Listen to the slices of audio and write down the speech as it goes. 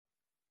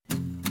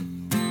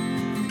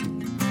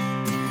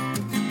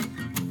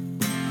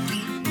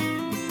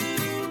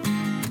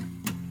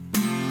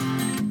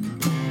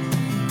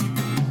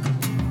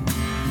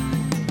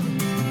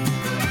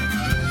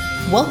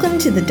Welcome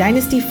to the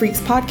Dynasty Freaks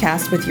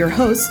podcast with your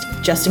host,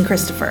 Justin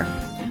Christopher.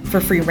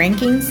 For free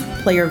rankings,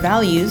 player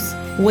values,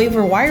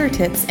 waiver wire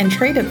tips, and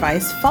trade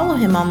advice, follow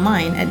him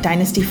online at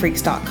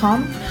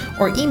dynastyfreaks.com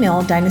or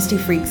email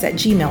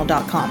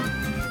dynastyfreaks@gmail.com.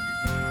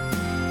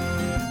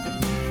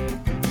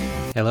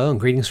 Hello and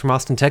greetings from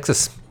Austin,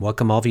 Texas.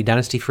 Welcome all of you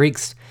Dynasty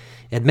Freaks.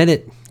 Admit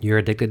it, you're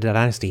addicted to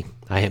Dynasty.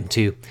 I am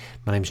too.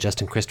 My name's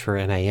Justin Christopher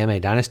and I am a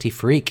Dynasty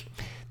Freak.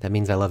 That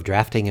means I love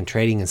drafting and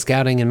trading and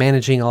scouting and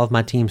managing all of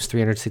my teams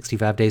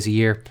 365 days a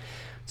year.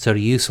 So do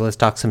you. So let's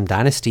talk some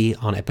Dynasty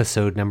on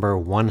episode number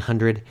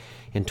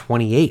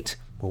 128.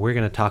 Where we're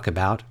going to talk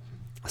about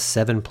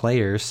 7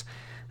 players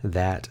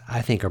that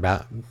I think are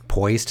about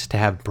poised to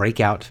have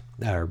bounce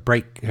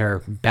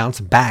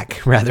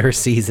back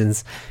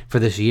seasons for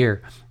this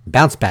year.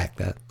 Bounce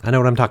back. I know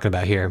what I'm talking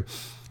about here.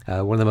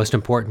 One of the most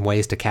important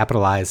ways to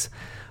capitalize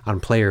on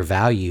player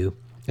value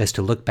is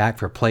to look back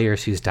for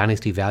players whose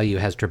dynasty value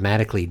has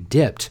dramatically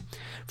dipped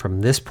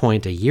from this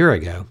point a year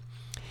ago,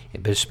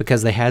 just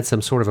because they had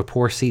some sort of a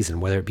poor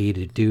season, whether it be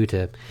due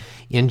to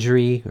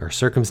injury or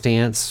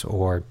circumstance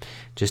or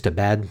just a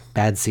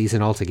bad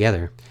season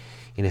altogether.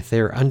 And if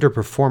their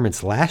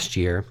underperformance last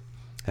year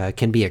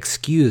can be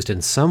excused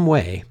in some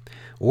way,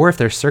 or if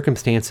their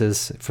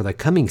circumstances for the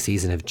coming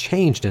season have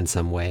changed in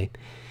some way,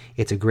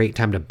 it's a great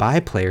time to buy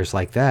players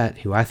like that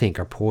who I think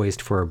are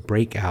poised for a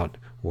breakout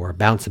or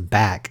bounce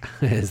back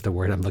is the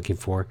word I'm looking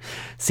for,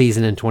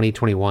 season in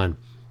 2021.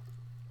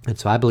 And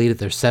so I believe that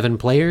there's 7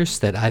 players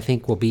that I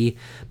think will be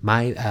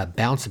my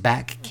bounce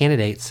back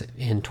candidates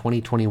in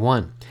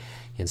 2021.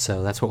 And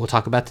so that's what we'll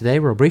talk about today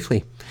real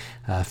briefly.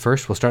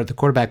 First, we'll start at the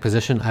quarterback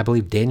position. I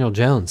believe Daniel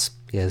Jones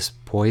is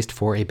poised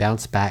for a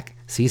bounce back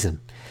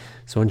season.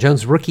 So in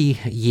Jones' rookie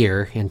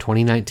year in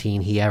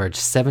 2019, he averaged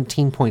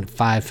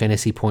 17.5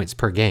 fantasy points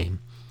per game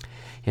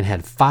and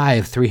had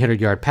 5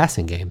 300-yard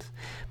passing games.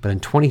 But in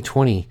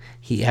 2020,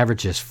 he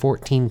averages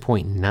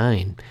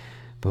 14.9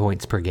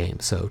 points per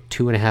game, so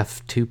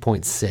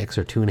 2.6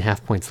 or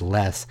 2.5 points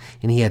less,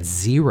 and he had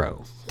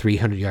 0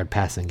 300-yard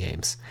passing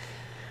games.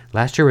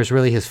 Last year was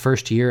really his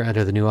first year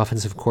under the new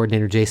offensive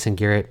coordinator, Jason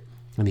Garrett,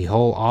 and the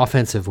whole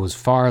offensive was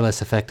far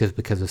less effective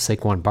because of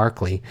Saquon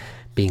Barkley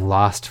being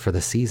lost for the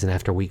season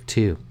after week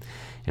 2.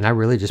 And I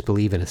really just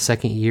believe in a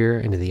second year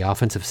into the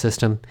offensive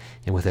system,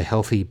 and with a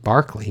healthy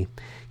Barkley,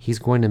 he's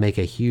going to make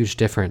a huge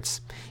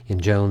difference in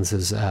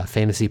Jones's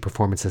fantasy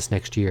performance this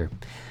next year.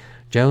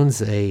 Jones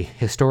had a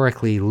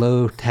historically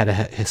low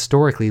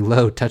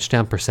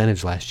touchdown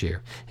percentage last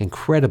year,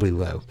 incredibly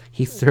low.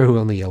 He threw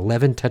only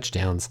 11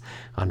 touchdowns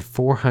on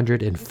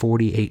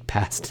 448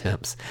 pass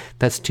attempts.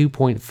 That's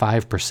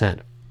 2.5%.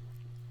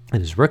 In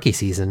his rookie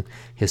season,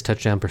 his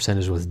touchdown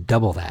percentage was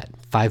double that,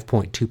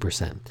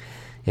 5.2%.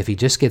 If he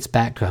just gets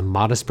back to a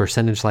modest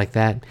percentage like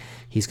that,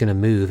 he's going to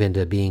move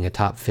into being a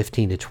top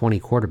 15 to 20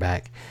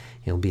 quarterback.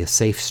 He'll be a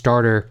safe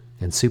starter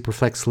in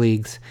Superflex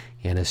leagues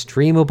and a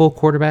streamable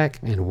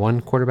quarterback in one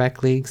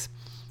quarterback leagues.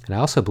 And I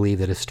also believe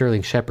that if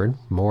Sterling Shepard,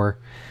 more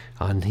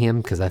on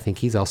him because I think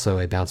he's also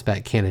a bounce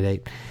back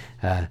candidate,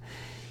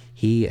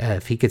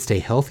 if he could stay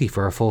healthy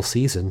for a full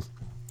season,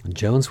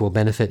 Jones will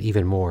benefit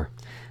even more.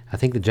 I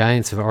think the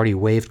Giants have already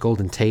waived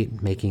Golden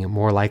Tate, making it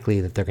more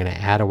likely that they're going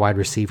to add a wide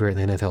receiver in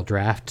the NFL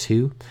draft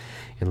too,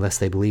 unless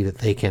they believe that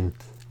they can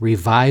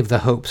revive the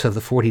hopes of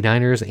the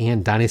 49ers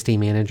and dynasty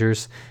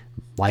managers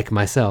like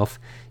myself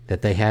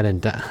that they had in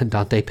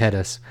Dante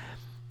Pettis,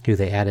 who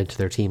they added to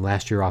their team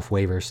last year off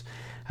waivers.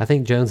 I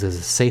think Jones is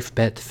a safe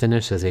bet to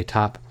finish as a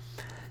top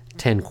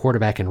 10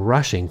 quarterback in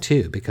rushing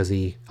too, because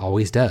he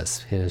always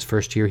does. In his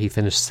first year, he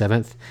finished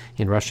 7th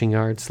in rushing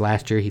yards.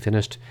 Last year, he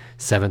finished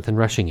 7th in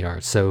rushing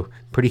yards. So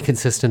pretty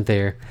consistent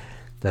there.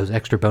 Those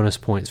extra bonus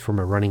points from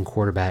a running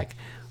quarterback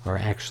are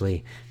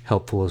actually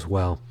helpful as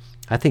well.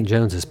 I think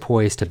Jones is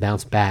poised to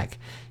bounce back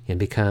and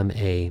become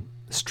a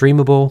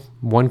streamable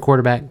one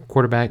quarterback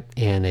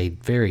and a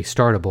very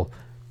startable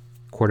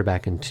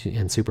quarterback in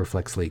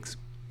Superflex leagues.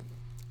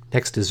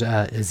 Next is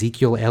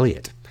Ezekiel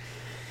Elliott.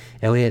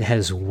 Elliott had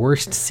his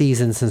worst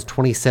season since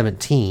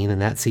 2017, and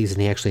that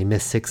season he actually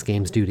missed 6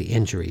 games due to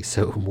injury.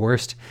 So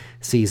worst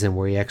season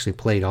where he actually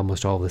played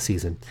almost all of the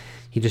season.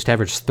 He just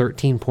averaged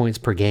 13 points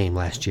per game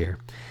last year,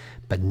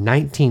 but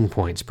 19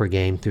 points per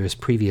game through his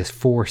previous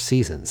 4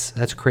 seasons.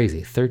 That's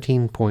crazy.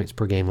 13 points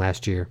per game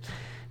last year,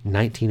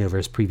 19 over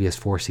his previous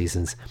 4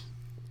 seasons.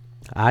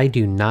 I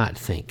do not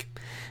think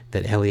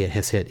that Elliott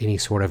has hit any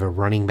sort of a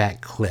running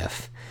back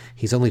cliff.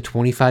 He's only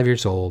 25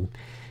 years old.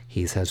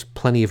 He has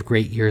plenty of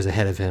great years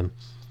ahead of him.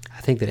 I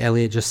think that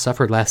Elliott just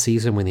suffered last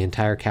season when the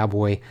entire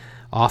Cowboy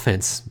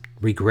offense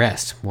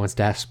regressed once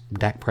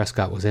Dak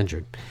Prescott was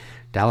injured.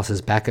 Dallas's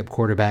backup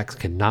quarterbacks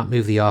could not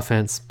move the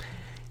offense,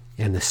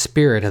 and the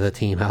spirit of the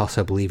team, I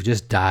also believe,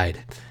 just died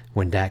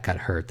when Dak got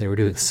hurt. They were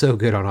doing so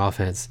good on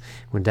offense.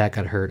 When Dak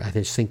got hurt, I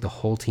just think the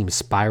whole team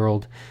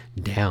spiraled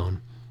down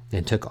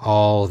and took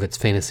all of its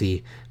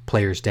fantasy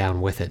players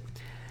down with it.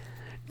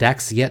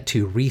 Dak's yet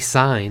to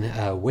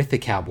re-sign with the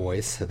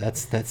Cowboys, so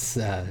that's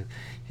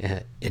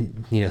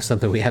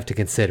something we have to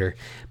consider.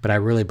 But I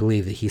really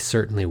believe that he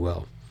certainly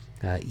will.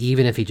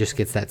 even if he just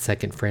gets that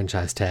second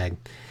franchise tag,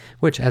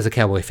 which as a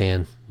Cowboy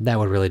fan, that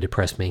would really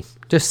depress me.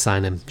 Just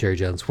sign him, Jerry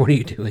Jones. What are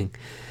you doing?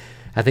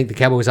 I think the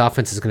Cowboys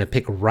offense is going to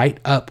pick right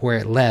up where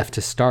it left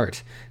to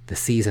start the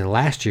season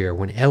last year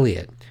when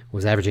Elliott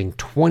was averaging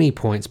 20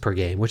 points per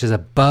game, which is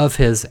above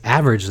his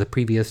average the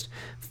previous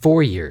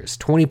 4 years.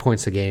 20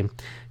 points a game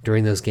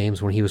during those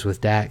games when he was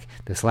with Dak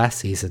this last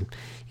season,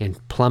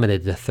 and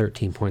plummeted to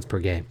 13 points per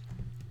game.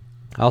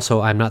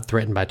 Also, I'm not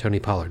threatened by Tony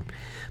Pollard.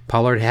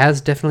 Pollard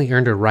has definitely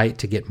earned a right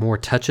to get more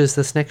touches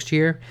this next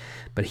year,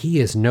 but he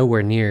is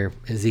nowhere near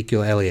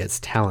Ezekiel Elliott's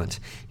talent,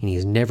 and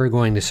he's never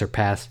going to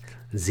surpass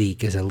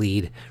Zeke as a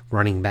lead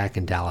running back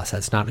in Dallas.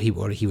 That's not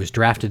what he was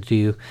drafted to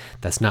do.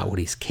 That's not what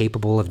he's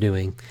capable of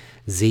doing.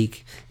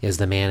 Zeke is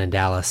the man in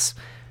Dallas.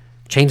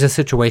 Change the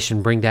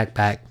situation, bring Dak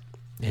back,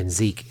 and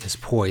Zeke is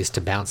poised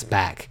to bounce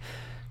back.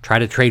 Try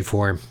to trade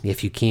for him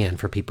if you can,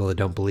 for people that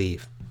don't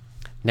believe.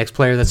 Next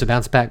player that's a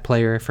bounce back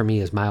player for me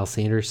is Miles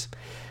Sanders.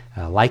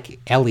 Like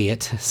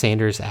Elliott,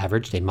 Sanders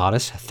averaged a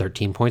modest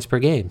 13 points per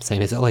game,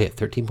 same as Elliott,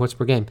 13 points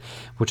per game,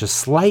 which is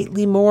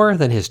slightly more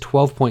than his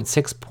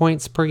 12.6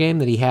 points per game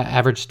that he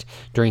averaged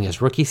during his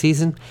rookie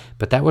season,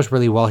 but that was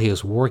really while he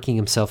was working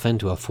himself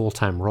into a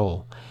full-time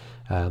role.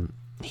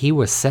 He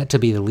was set to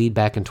be the lead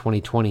back in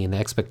 2020, and the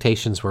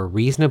expectations were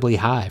reasonably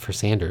high for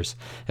Sanders,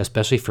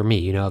 especially for me.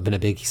 You know, I've been a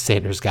big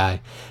Sanders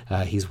guy.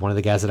 He's one of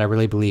the guys that I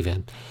really believe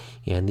in.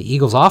 And the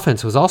Eagles'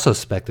 offense was also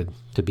expected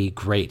to be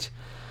great.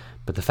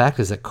 But the fact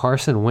is that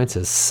Carson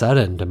Wentz's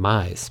sudden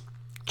demise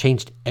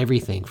changed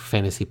everything for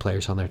fantasy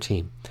players on their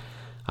team.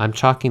 I'm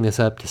chalking this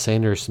up to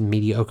Sanders'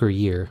 mediocre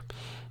year,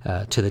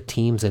 to the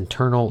team's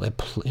internal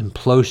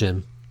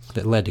implosion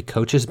that led to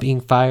coaches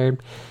being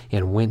fired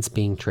and Wentz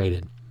being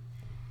traded.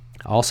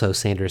 Also,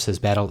 Sanders has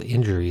battled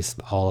injuries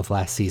all of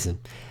last season.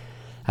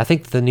 I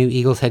think the new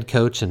Eagles head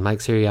coach and Mike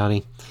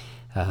Sirianni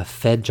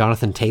fed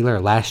Jonathan Taylor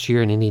last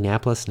year in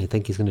Indianapolis, and I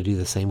think he's going to do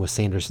the same with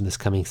Sanders in this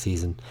coming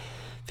season.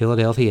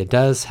 Philadelphia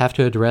does have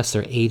to address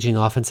their aging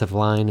offensive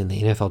line in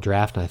the NFL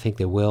draft, and I think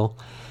they will.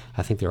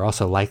 I think they're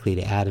also likely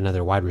to add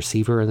another wide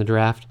receiver in the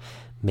draft,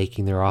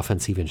 making their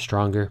offense even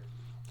stronger.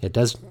 It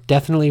does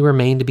definitely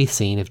remain to be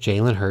seen if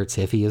Jalen Hurts,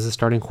 if he is a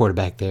starting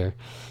quarterback there,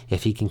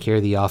 if he can carry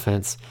the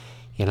offense.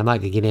 And I'm not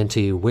going to get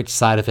into which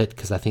side of it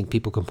because I think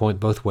people can point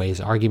both ways.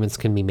 Arguments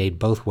can be made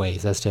both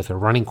ways as to if a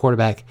running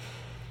quarterback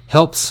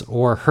helps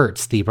or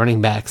hurts the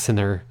running backs and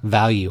their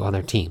value on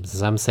their teams.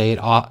 As I'm saying,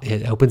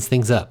 it opens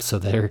things up so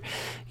they're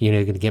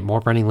going to get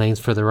more running lanes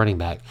for the running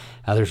back.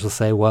 Others will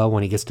say, well,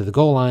 when he gets to the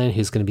goal line,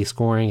 who's going to be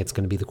scoring? It's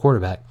going to be the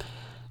quarterback.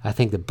 I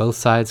think that both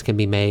sides can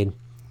be made.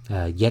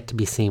 Yet to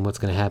be seen what's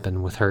going to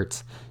happen with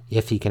Hurts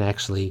if he can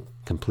actually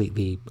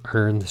completely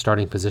earn the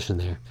starting position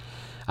there.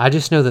 I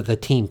just know that the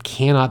team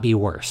cannot be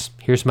worse.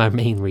 Here's my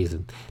main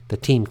reason. The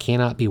team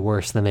cannot be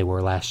worse than they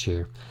were last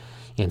year.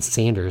 And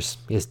Sanders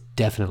is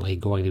definitely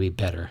going to be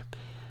better.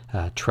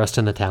 Trust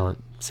in the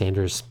talent.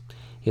 Sanders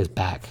is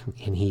back,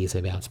 and he's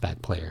a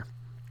bounce-back player.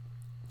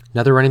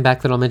 Another running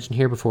back that I'll mention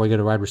here before we go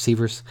to wide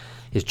receivers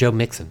is Joe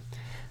Mixon.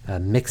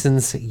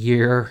 Mixon's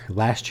year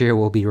last year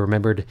will be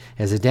remembered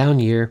as a down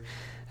year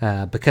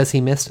because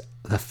he missed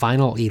the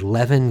final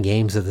 11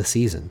 games of the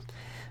season.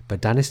 But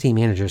dynasty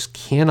managers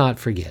cannot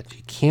forget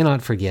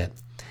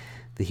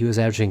that he was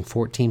averaging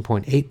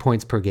 14.8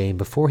 points per game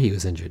before he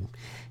was injured.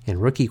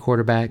 And rookie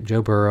quarterback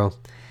Joe Burrow,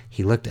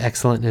 he looked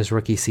excellent in his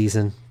rookie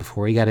season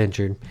before he got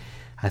injured.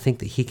 I think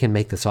that he can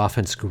make this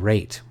offense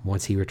great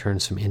once he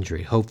returns from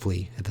injury,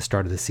 hopefully at the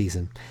start of the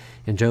season.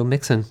 And Joe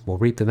Mixon will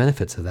reap the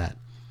benefits of that.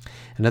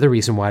 Another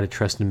reason why to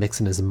trust in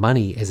Mixon is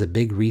money is a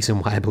big reason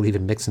why I believe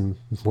in Mixon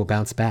will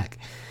bounce back.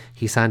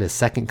 He signed his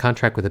second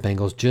contract with the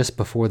Bengals just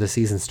before the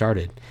season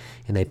started,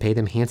 and they paid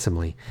him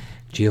handsomely.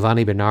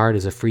 Giovanni Bernard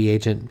is a free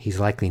agent. He's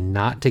likely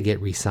not to get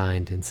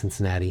re-signed in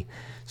Cincinnati,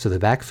 so the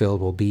backfield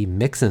will be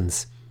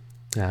Mixon's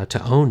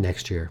to own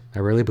next year. I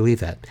really believe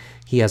that.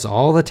 He has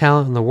all the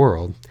talent in the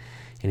world,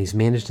 and he's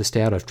managed to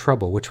stay out of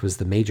trouble, which was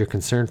the major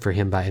concern for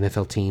him by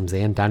NFL teams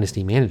and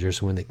dynasty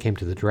managers when it came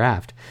to the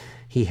draft.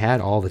 He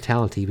had all the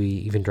talent to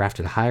be even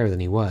drafted higher than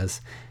he was,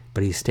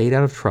 but he stayed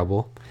out of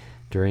trouble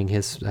during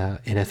his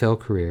NFL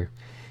career.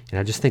 And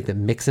I just think that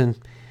Mixon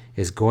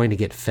is going to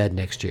get fed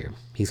next year.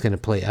 He's going to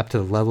play up to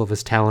the level of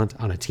his talent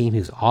on a team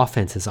whose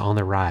offense is on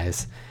the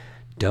rise.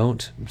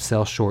 Don't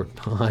sell short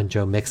on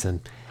Joe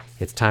Mixon.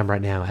 It's time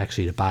right now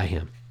actually to buy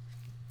him.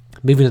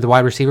 Moving to the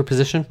wide receiver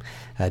position,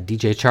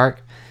 DJ Chark.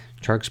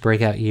 Chark's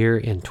breakout year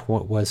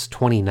was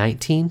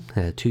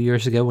 2019, 2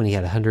 years ago, when he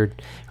had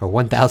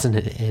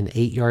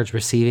 1,008 yards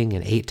receiving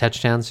and 8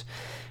 touchdowns,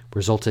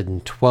 resulted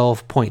in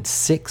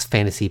 12.6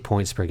 fantasy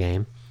points per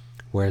game,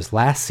 whereas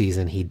last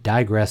season he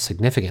digressed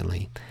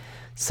significantly,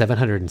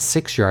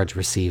 706 yards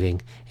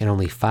receiving and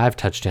only 5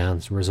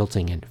 touchdowns,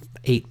 resulting in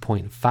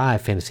 8.5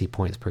 fantasy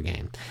points per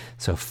game,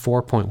 so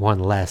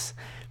 4.1 less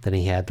than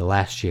he had the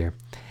last year.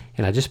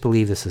 And I just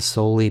believe this is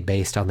solely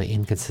based on the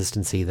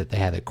inconsistency that they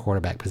had at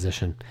quarterback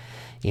position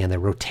and the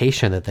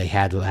rotation that they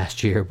had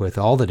last year with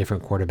all the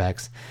different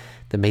quarterbacks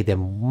that made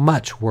them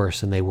much worse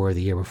than they were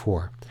the year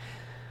before.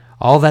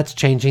 All that's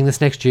changing this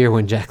next year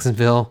when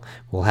Jacksonville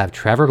will have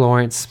Trevor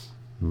Lawrence,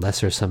 unless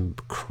there's some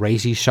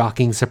crazy,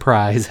 shocking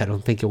surprise. I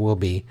don't think it will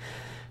be.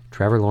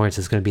 Trevor Lawrence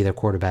is going to be their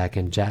quarterback,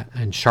 and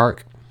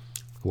Chark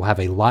will have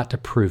a lot to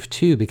prove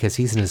too, because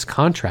he's in his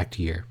contract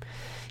year,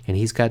 and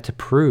he's got to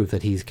prove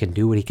that he can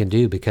do what he can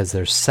do, because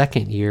their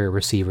second-year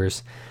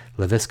receivers,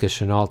 Laviska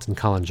Shenault and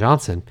Colin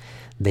Johnson,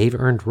 they've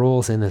earned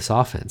roles in this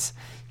offense,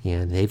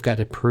 and they've got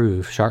to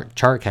prove,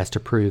 Chark has to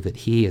prove that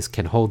he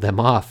can hold them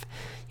off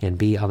and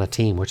be on the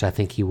team, which I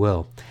think he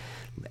will.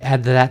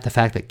 Add to that the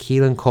fact that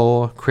Keelan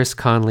Cole, Chris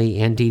Conley,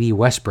 and Dede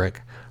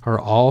Westbrook are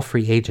all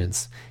free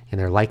agents, and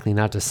they're likely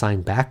not to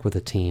sign back with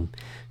a team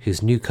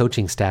whose new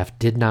coaching staff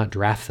did not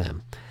draft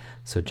them.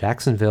 So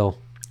Jacksonville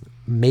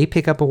may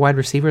pick up a wide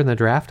receiver in the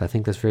draft. I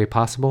think that's very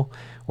possible.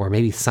 Or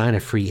maybe sign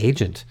a free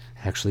agent,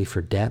 actually,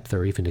 for depth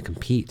or even to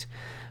compete.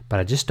 But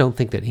I just don't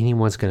think that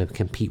anyone's going to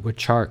compete with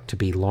Chark to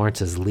be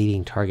Lawrence's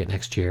leading target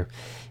next year.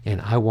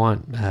 And I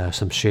want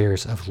some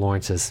shares of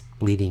Lawrence's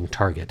leading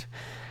target.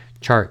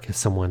 Chark is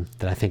someone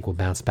that I think will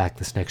bounce back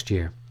this next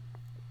year.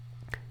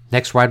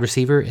 Next wide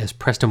receiver is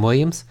Preston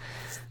Williams.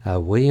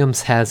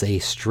 Williams has a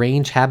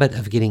strange habit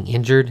of getting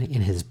injured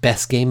in his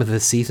best game of the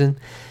season.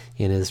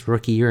 In his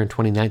rookie year in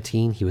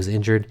 2019, he was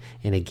injured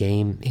in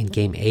Game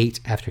 8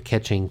 after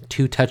catching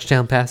 2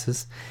 touchdown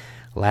passes.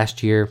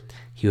 Last year,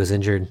 he was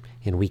injured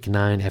in Week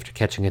 9 after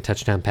catching a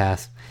touchdown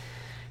pass.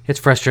 It's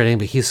frustrating,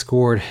 but he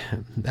scored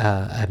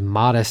a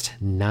modest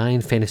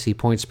 9 fantasy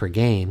points per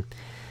game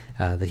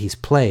that he's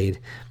played.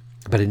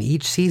 But in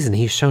each season,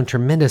 he's shown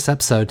tremendous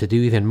upside to do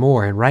even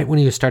more. And right when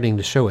he was starting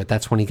to show it,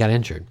 that's when he got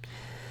injured.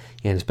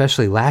 And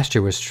especially last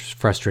year was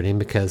frustrating,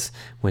 because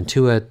when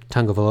Tua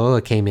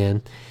Tagovailoa came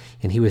in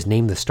and he was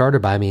named the starter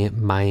by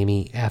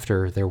Miami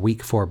after their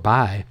Week 4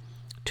 bye,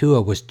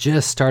 Tua was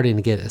just starting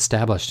to get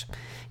established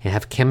and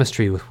have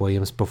chemistry with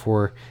Williams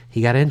before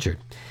he got injured.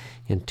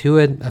 And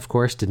Tua, of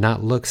course, did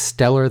not look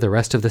stellar the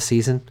rest of the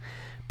season,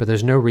 but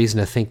there's no reason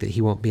to think that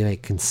he won't be a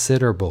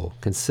considerable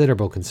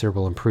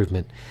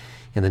improvement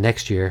in the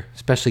next year,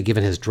 especially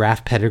given his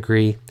draft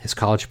pedigree, his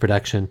college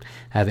production.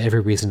 I have every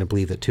reason to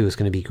believe that Tua is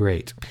going to be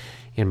great.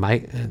 And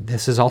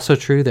this is also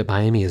true that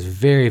Miami is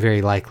very,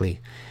 very likely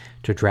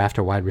to draft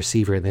a wide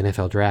receiver in the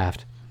NFL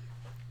draft.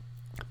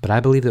 But I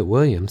believe that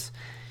Williams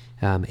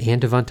and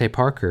Devontae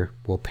Parker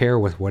will pair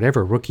with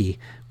whatever rookie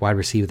wide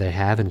receiver they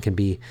have and can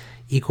be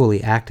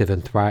equally active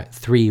in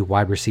 3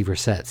 wide receiver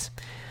sets.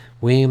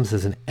 Williams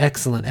is an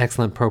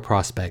excellent pro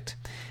prospect,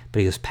 but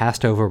he was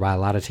passed over by a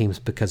lot of teams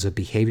because of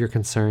behavior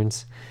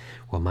concerns.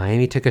 Well,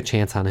 Miami took a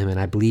chance on him, and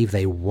I believe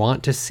they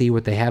want to see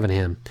what they have in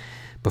him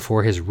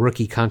before his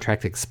rookie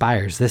contract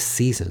expires this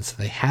season, so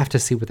they have to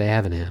see what they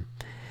have in him.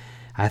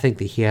 I think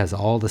that he has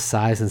all the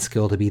size and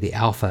skill to be the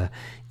alpha,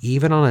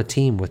 even on a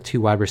team with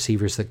 2 wide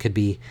receivers that could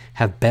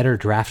have better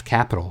draft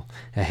capital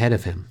ahead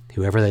of him,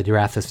 whoever they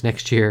draft this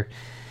next year,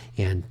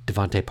 and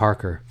Devontae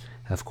Parker,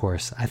 of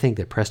course. I think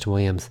that Preston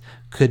Williams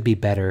could be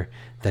better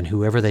than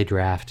whoever they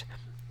draft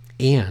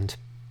and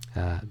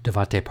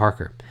Devontae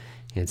Parker.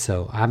 And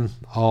so I'm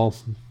all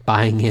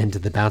buying into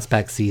the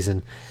bounce-back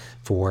season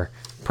for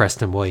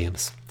Preston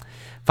Williams.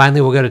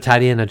 Finally, we'll go to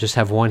tight end. I just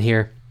have one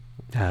here,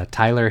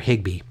 Tyler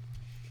Higbee.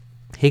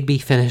 Higbee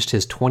finished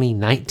his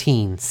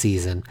 2019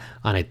 season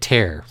on a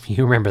tear.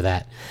 You remember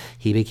that.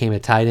 He became a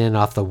tight end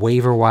off the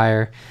waiver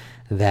wire.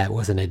 That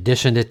was an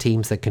addition to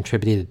teams that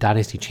contributed to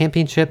Dynasty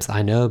Championships.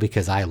 I know,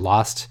 because I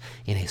lost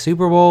in a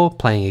Super Bowl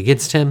playing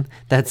against him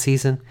that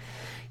season.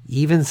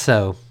 Even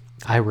so,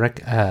 I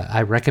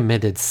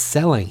recommended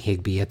selling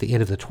Higbee at the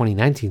end of the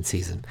 2019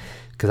 season,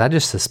 because I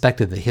just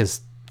suspected that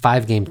his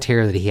 5-game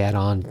tear that he had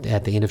on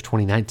at the end of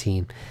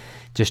 2019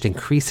 just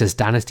increased his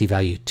dynasty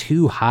value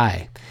too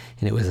high,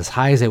 and it was as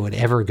high as it would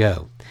ever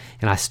go.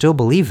 And I still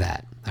believe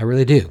that. I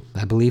really do.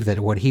 I believe that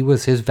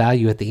his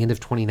value at the end of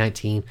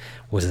 2019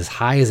 was as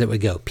high as it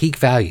would go, peak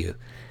value.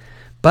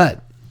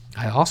 But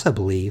I also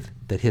believe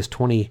that his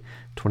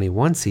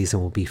 2021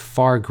 season will be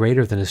far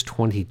greater than his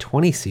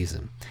 2020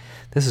 season.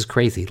 This is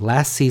crazy.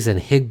 Last season,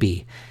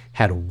 Higbee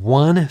had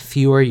 1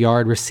 fewer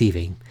yard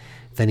receiving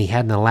than he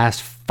had in the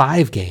last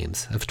 5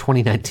 games of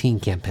 2019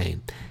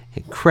 campaign.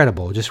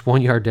 Incredible, just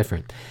 1 yard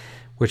different,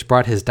 which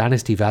brought his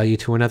dynasty value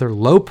to another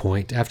low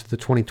point after the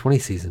 2020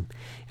 season.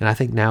 And I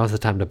think now is the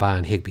time to buy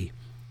on Higbee.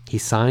 He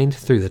signed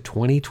through the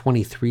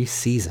 2023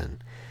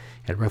 season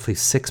at roughly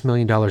 $6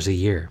 million a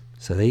year,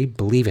 so they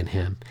believe in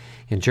him.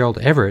 And Gerald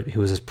Everett, who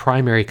was his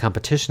primary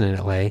competition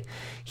in LA,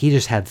 he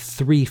just had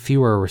 3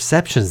 fewer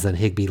receptions than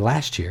Higbee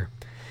last year.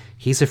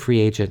 He's a free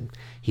agent.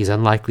 He's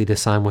unlikely to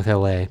sign with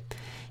LA.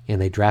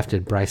 And they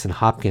drafted Bryson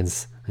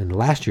Hopkins in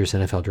last year's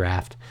NFL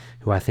draft,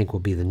 who I think will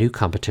be the new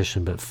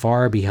competition, but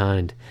far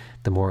behind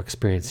the more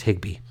experienced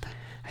Higbee.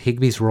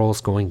 Higbee's role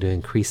is going to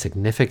increase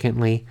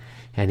significantly,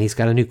 and he's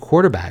got a new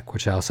quarterback,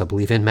 which I also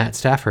believe in, Matt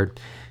Stafford,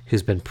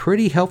 who's been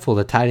pretty helpful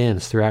to tight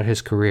ends throughout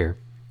his career.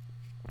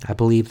 I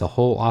believe the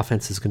whole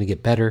offense is going to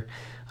get better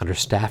under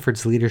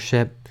Stafford's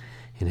leadership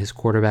and his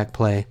quarterback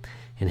play,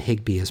 and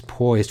Higbee is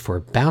poised for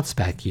a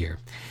bounce-back year.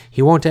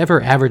 He won't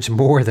ever average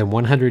more than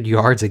 100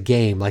 yards a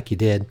game like he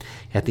did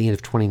at the end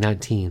of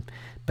 2019,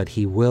 but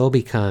he will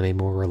become a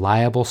more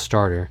reliable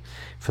starter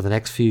for the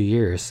next few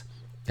years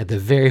at the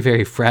very,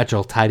 very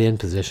fragile tight end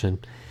position.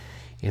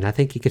 And I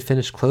think he could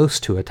finish close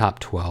to a top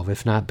 12,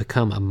 if not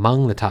become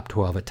among the top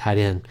 12 at tight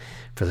end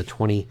for the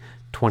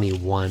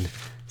 2021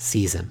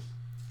 season.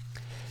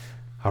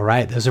 All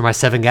right, those are my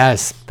 7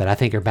 guys that I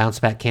think are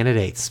bounce-back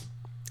candidates.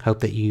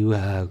 Hope that you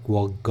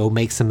will go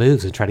make some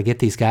moves and try to get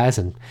these guys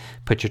and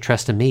put your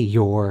trust in me,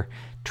 your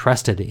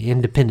trusted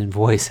independent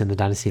voice in the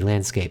Dynasty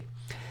landscape.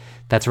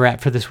 That's a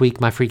wrap for this week,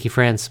 my freaky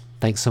friends.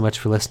 Thanks so much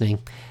for listening.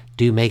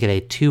 Do make it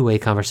a two-way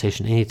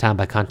conversation anytime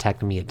by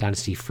contacting me at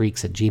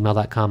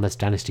dynastyfreaks@gmail.com. That's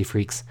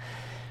dynastyfreaks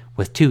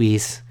with 2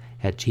 E's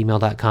at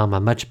gmail.com.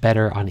 I'm much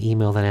better on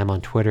email than I am on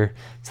Twitter,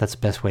 so that's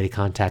the best way to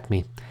contact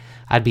me.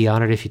 I'd be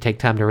honored if you take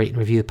time to rate and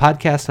review the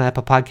podcast on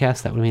Apple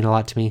Podcasts. That would mean a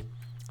lot to me.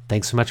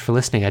 Thanks so much for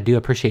listening. I do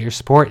appreciate your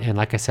support, and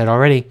like I said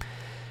already,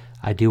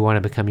 I do want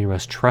to become your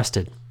most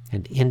trusted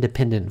and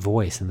independent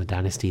voice in the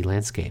Dynasty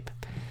landscape.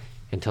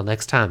 Until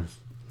next time,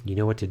 you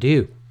know what to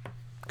do.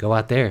 Go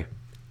out there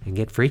and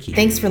get freaky.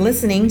 Thanks for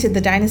listening to the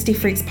Dynasty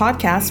Freaks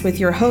podcast with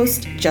your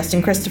host,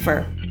 Justin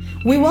Christopher.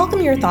 We welcome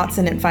your thoughts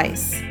and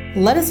advice.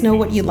 Let us know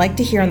what you'd like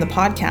to hear on the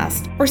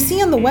podcast or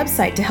see on the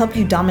website to help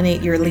you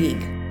dominate your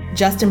league.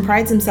 Justin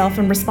prides himself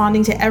in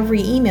responding to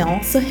every email,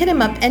 so hit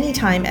him up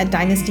anytime at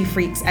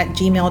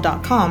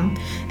dynastyfreaks@gmail.com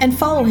and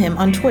follow him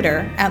on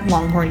Twitter at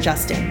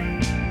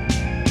LonghornJustin.